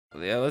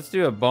Yeah, let's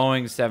do a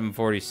Boeing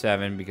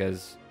 747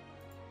 because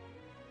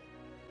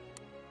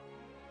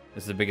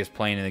this is the biggest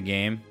plane in the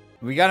game.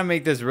 We gotta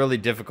make this really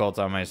difficult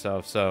on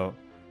myself, so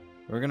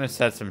we're gonna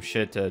set some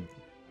shit to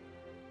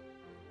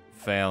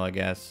fail, I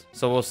guess.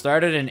 So we'll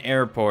start at an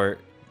airport,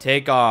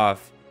 take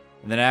off,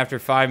 and then after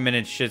 5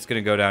 minutes, shit's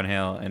gonna go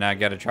downhill, and I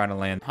gotta try to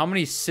land. How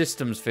many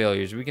systems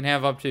failures? We can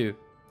have up to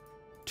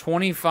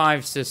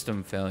 25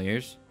 system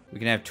failures. We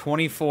can have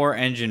 24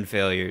 engine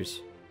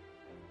failures.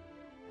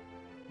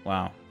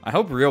 Wow. I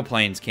hope real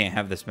planes can't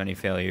have this many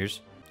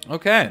failures.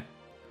 Okay.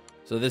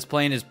 So this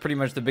plane is pretty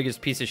much the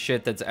biggest piece of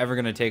shit that's ever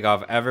going to take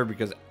off ever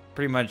because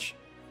pretty much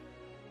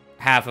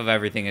half of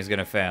everything is going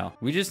to fail.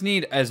 We just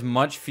need as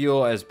much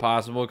fuel as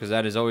possible because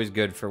that is always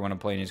good for when a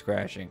plane is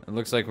crashing. It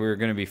looks like we're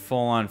going to be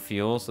full on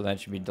fuel, so that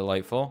should be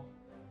delightful.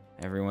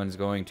 Everyone's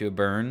going to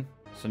burn.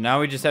 So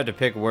now we just have to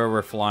pick where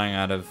we're flying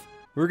out of.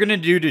 We're going to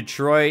do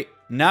Detroit,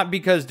 not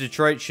because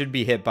Detroit should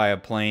be hit by a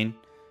plane,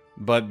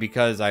 but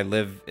because I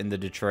live in the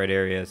Detroit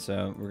area,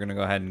 so we're going to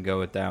go ahead and go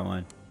with that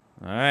one.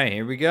 All right,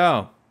 here we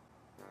go.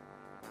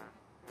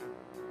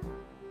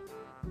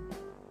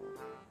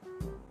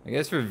 I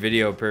guess for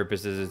video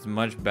purposes, it's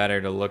much better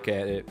to look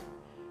at it,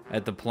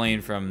 at the plane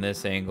from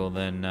this angle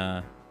than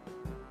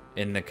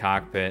in the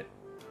cockpit.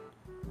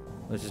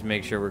 Let's just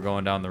make sure we're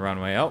going down the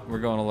runway. Oh, we're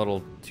going a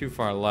little too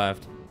far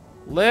left.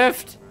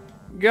 Lift!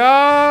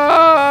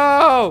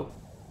 Go!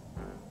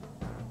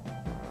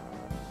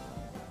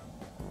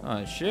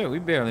 Oh shit, we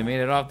barely made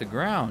it off the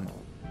ground.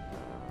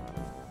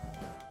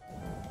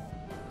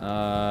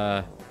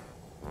 I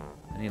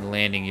need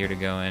landing gear to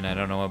go in. I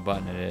don't know what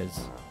button it is.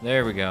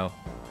 There we go.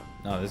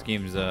 No, this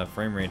game's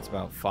frame rate's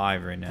about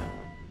 5 right now.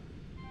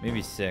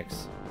 Maybe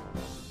 6.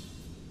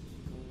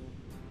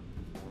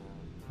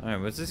 Alright,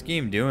 what's this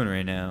game doing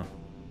right now?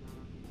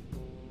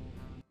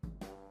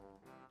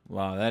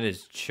 Wow, that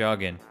is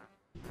chugging.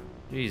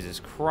 Jesus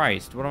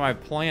Christ, what am I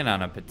playing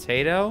on? A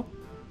potato?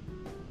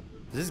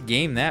 Is this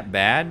game that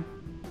bad?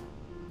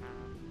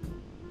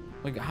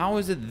 Like, how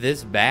is it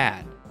this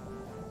bad?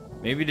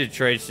 Maybe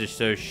Detroit's just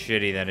so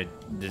shitty that it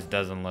just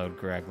doesn't load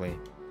correctly.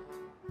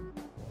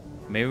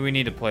 Maybe we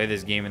need to play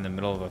this game in the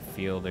middle of a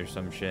field or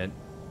some shit.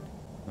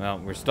 Well,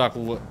 we're stuck.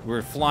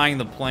 We're flying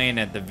the plane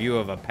at the view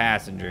of a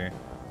passenger.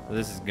 So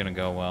this is gonna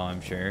go well,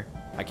 I'm sure.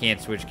 I can't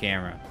switch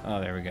camera.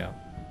 Oh, there we go.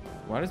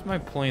 Why does my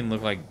plane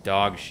look like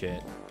dog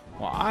shit?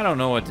 Well, I don't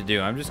know what to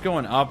do. I'm just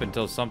going up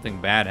until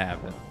something bad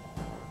happens.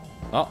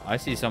 Oh, I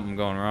see something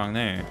going wrong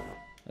there.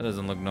 That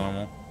doesn't look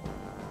normal.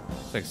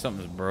 Looks like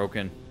something's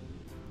broken.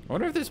 I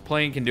wonder if this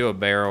plane can do a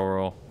barrel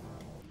roll.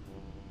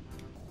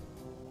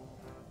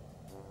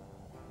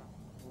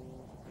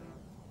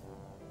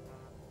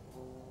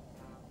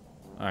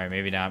 Alright,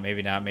 maybe not,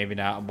 maybe not, maybe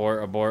not.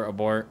 Abort, abort,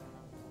 abort.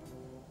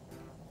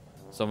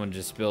 Someone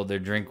just spilled their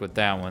drink with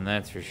that one,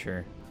 that's for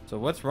sure. So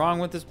what's wrong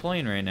with this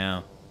plane right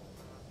now?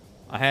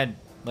 I had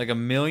like a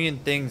million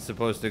things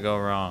supposed to go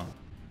wrong.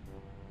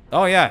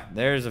 Oh yeah,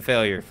 there's a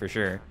failure for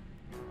sure.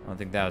 I don't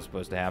think that was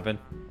supposed to happen.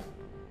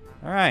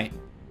 Alright.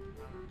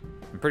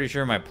 I'm pretty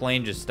sure my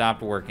plane just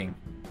stopped working.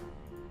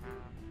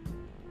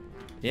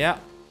 Yeah.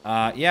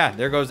 Yeah,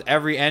 there goes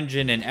every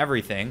engine and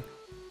everything.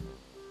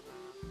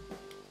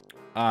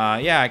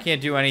 Yeah, I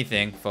can't do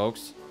anything,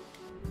 folks.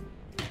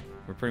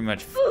 We're pretty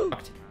much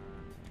fucked.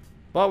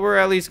 But we're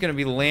at least going to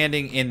be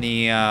landing in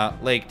the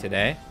lake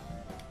today.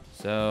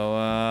 So,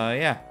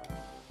 yeah.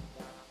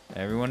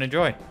 Everyone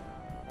enjoy.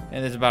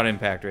 And there's about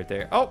impact right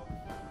there. Oh!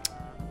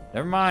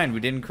 Never mind,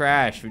 we didn't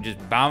crash. We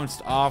just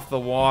bounced off the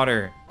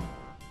water.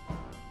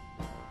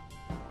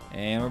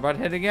 And we're about to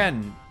hit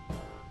again.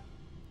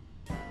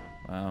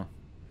 Wow.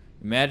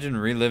 Imagine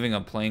reliving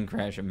a plane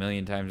crash a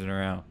million times in a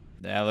row.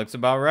 That looks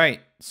about right.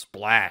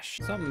 Splash.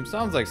 Something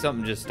sounds like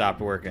something just stopped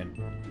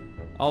working.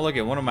 Oh, look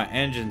at one of my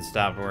engines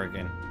stopped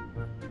working.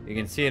 You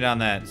can see it on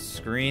that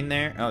screen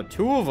there. Oh,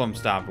 2 of them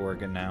stopped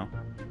working now.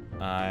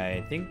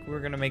 I think we're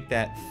gonna make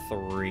that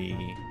 3.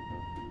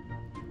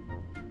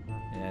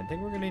 Yeah, I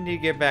think we're gonna need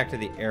to get back to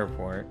the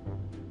airport.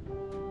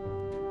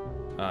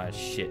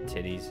 Shit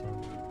titties.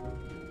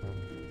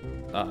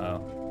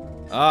 Uh-oh.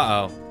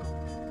 Uh-oh.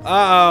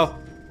 Uh-oh.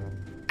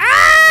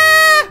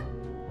 Ah!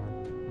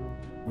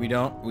 We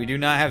do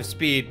not have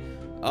speed.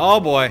 Oh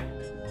boy.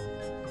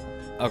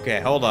 Okay,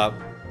 hold up.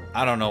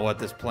 I don't know what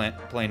this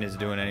plane is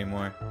doing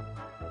anymore.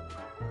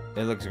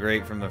 It looks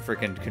great from the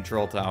freaking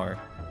control tower.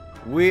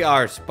 We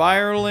are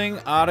spiraling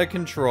out of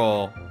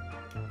control.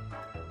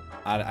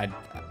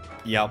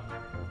 Yep.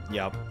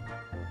 Yep.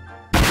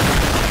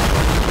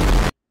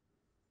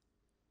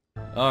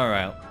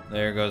 Alright,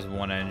 there goes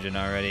one engine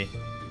already.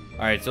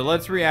 Alright, so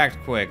let's react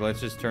quick.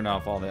 Let's just turn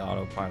off all the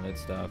autopilot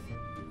stuff.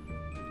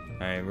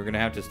 Alright, we're gonna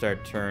have to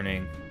start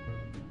turning.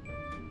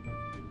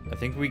 I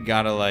think we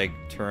gotta, like,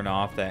 turn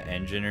off that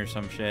engine or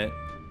some shit.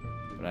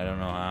 But I don't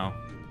know how.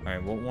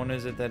 Alright, what one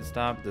is it that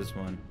stopped? This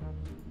one.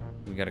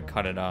 We gotta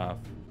cut it off.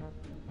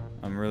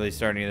 I'm really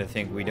starting to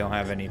think we don't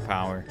have any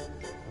power.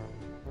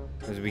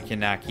 Because we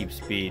cannot keep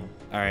speed.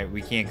 Alright,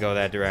 we can't go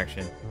that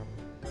direction.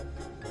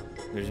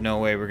 There's no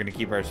way we're gonna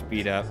keep our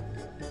speed up.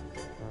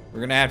 We're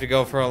gonna have to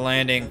go for a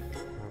landing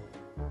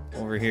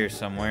over here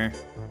somewhere.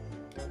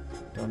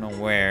 Don't know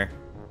where.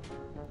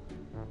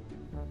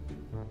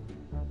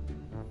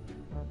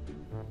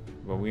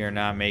 But we are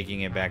not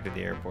making it back to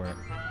the airport.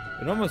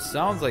 It almost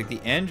sounds like the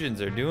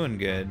engines are doing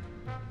good.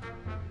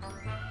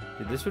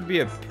 Dude, this would be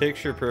a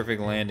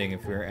picture-perfect landing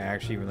if we were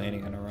actually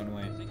landing on a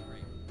runway.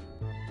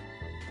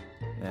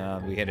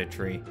 We hit a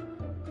tree.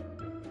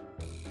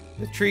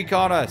 The tree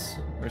caught us.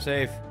 We're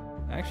safe.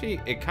 Actually,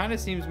 it kind of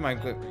seems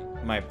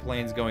my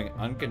plane's going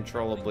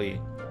uncontrollably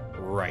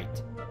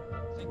right.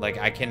 Like,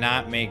 I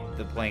cannot make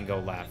the plane go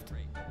left.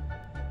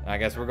 I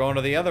guess we're going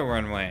to the other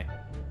runway.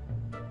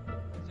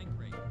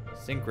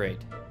 Sink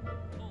rate.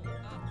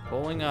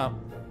 Pulling up.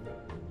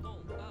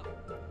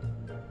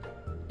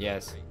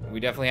 Yes, we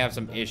definitely have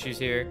some issues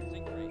here.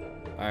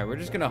 Alright, we're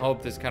just gonna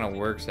hope this kind of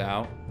works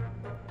out.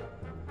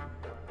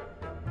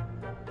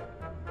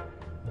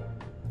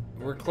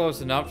 We're close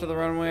enough to the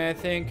runway, I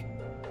think.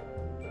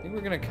 I think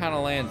we're gonna kind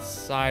of land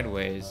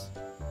sideways.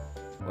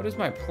 What is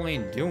my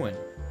plane doing?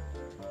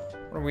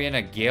 What, are we in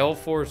a gale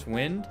force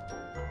wind?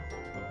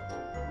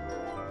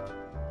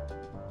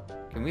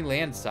 Can we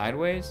land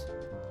sideways?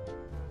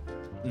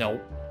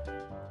 Nope.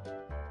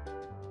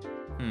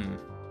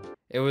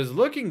 It was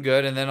looking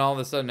good, and then all of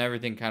a sudden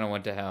everything kind of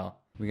went to hell.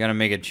 We gotta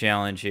make a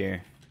challenge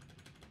here.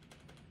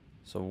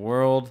 So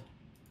world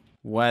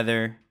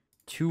weather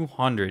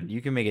 200.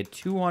 You can make it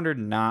 200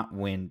 knot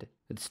wind.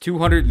 It's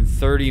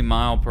 230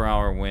 mile per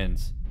hour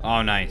winds.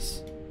 Oh,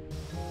 nice.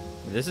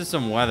 This is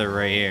some weather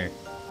right here.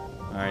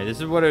 All right, this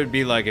is what it would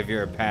be like if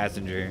you're a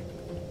passenger.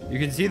 You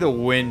can see the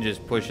wind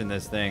just pushing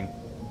this thing.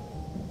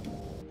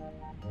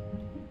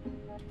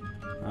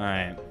 All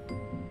right.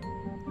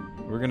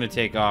 We're gonna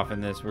take off in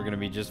this. We're gonna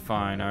be just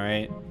fine, all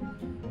right?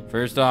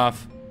 First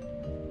off,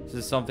 this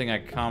is something I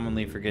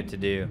commonly forget to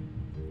do.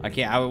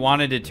 I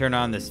wanted to turn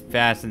on this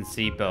fasten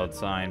seatbelt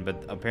sign,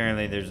 but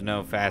apparently there's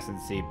no fasten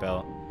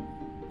seatbelt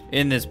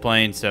in this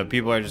plane, so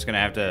people are just gonna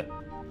have to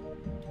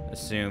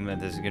assume that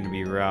this is gonna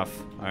be rough.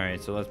 All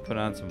right, so let's put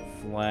on some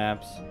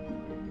flaps.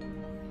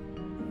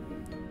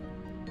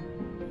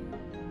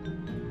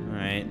 All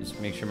right, just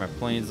make sure my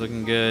plane's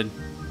looking good.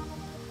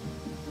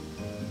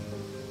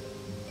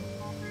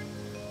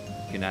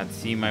 Cannot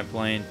see my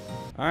plane.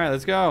 All right,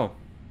 let's go.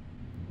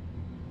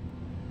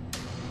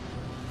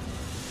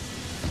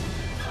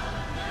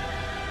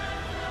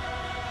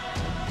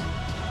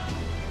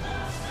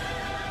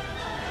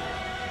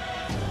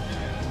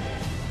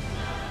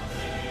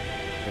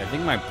 I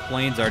think my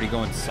plane's already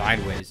going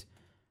sideways.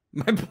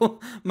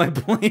 My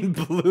plane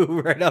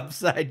blew right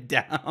upside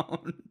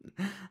down.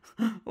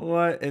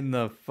 What in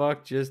the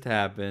fuck just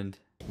happened?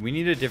 We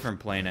need a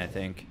different plane, I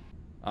think.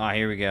 Ah,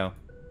 here we go.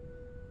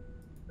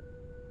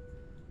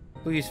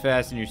 Please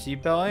fasten your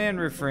seatbelt and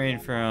refrain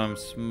from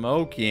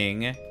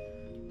smoking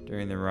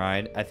during the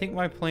ride. I think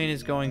my plane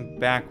is going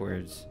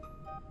backwards.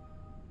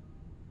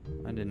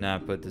 I did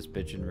not put this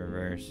bitch in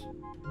reverse.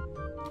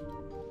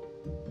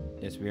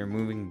 Yes, we are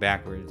moving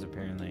backwards,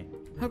 apparently.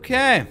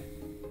 Okay.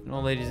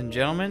 Well, ladies and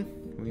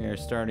gentlemen, we are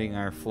starting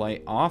our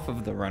flight off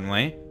of the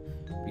runway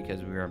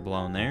because we are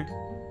blown there.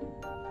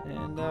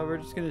 And we're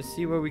just going to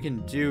see what we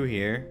can do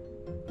here.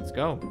 Let's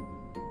go.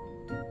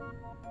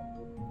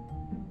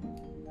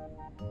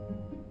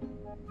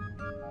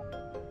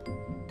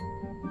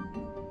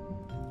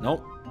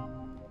 Nope.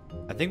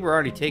 I think we're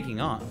already taking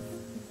off.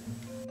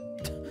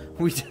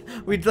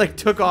 We like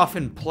took off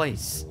in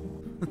place.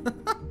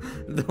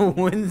 The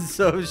wind's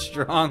so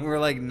strong, we're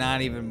like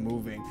not even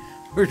moving.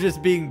 We're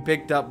just being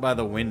picked up by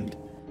the wind.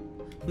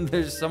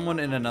 There's someone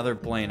in another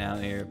plane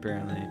out here,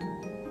 apparently.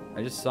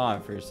 I just saw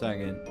it for a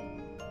second.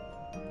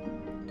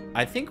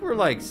 I think we're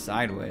like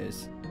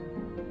sideways.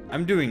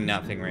 I'm doing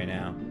nothing right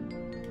now.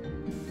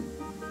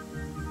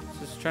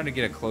 Just trying to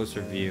get a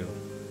closer view.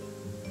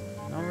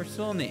 No, we're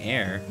still in the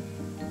air.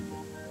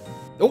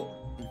 Oh!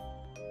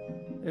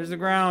 There's the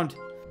ground.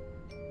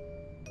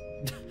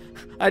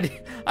 I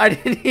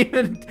didn't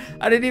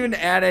even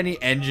add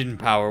any engine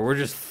power. We're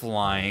just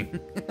flying.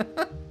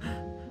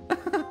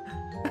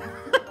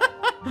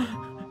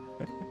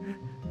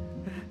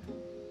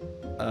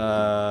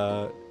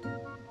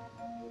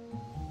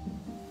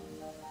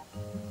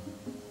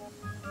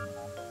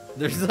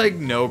 There's like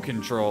no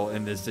control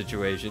in this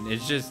situation.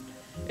 It's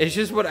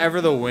just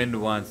whatever the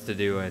wind wants to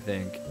do, I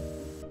think.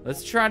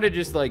 Let's try to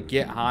just like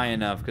get high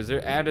enough, because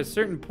at a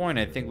certain point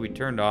I think we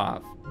turned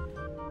off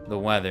the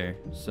weather.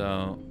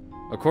 So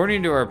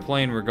according to our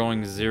plane, we're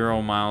going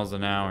 0 miles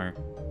an hour.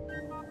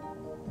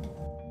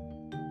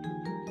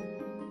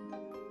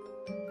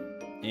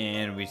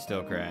 And we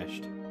still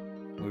crashed.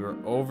 We were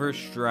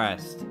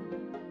overstressed.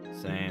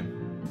 Same.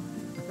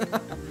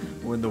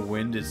 When the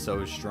wind is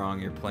so strong,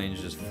 your plane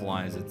just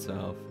flies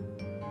itself.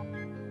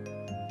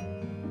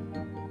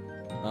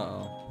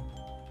 Uh-oh.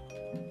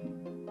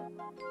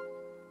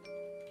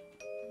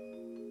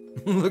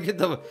 Look at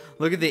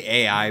the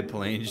AI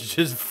planes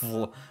just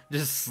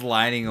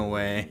sliding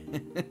away.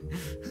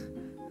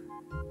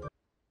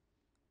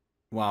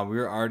 Wow,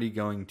 we're already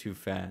going too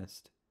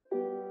fast.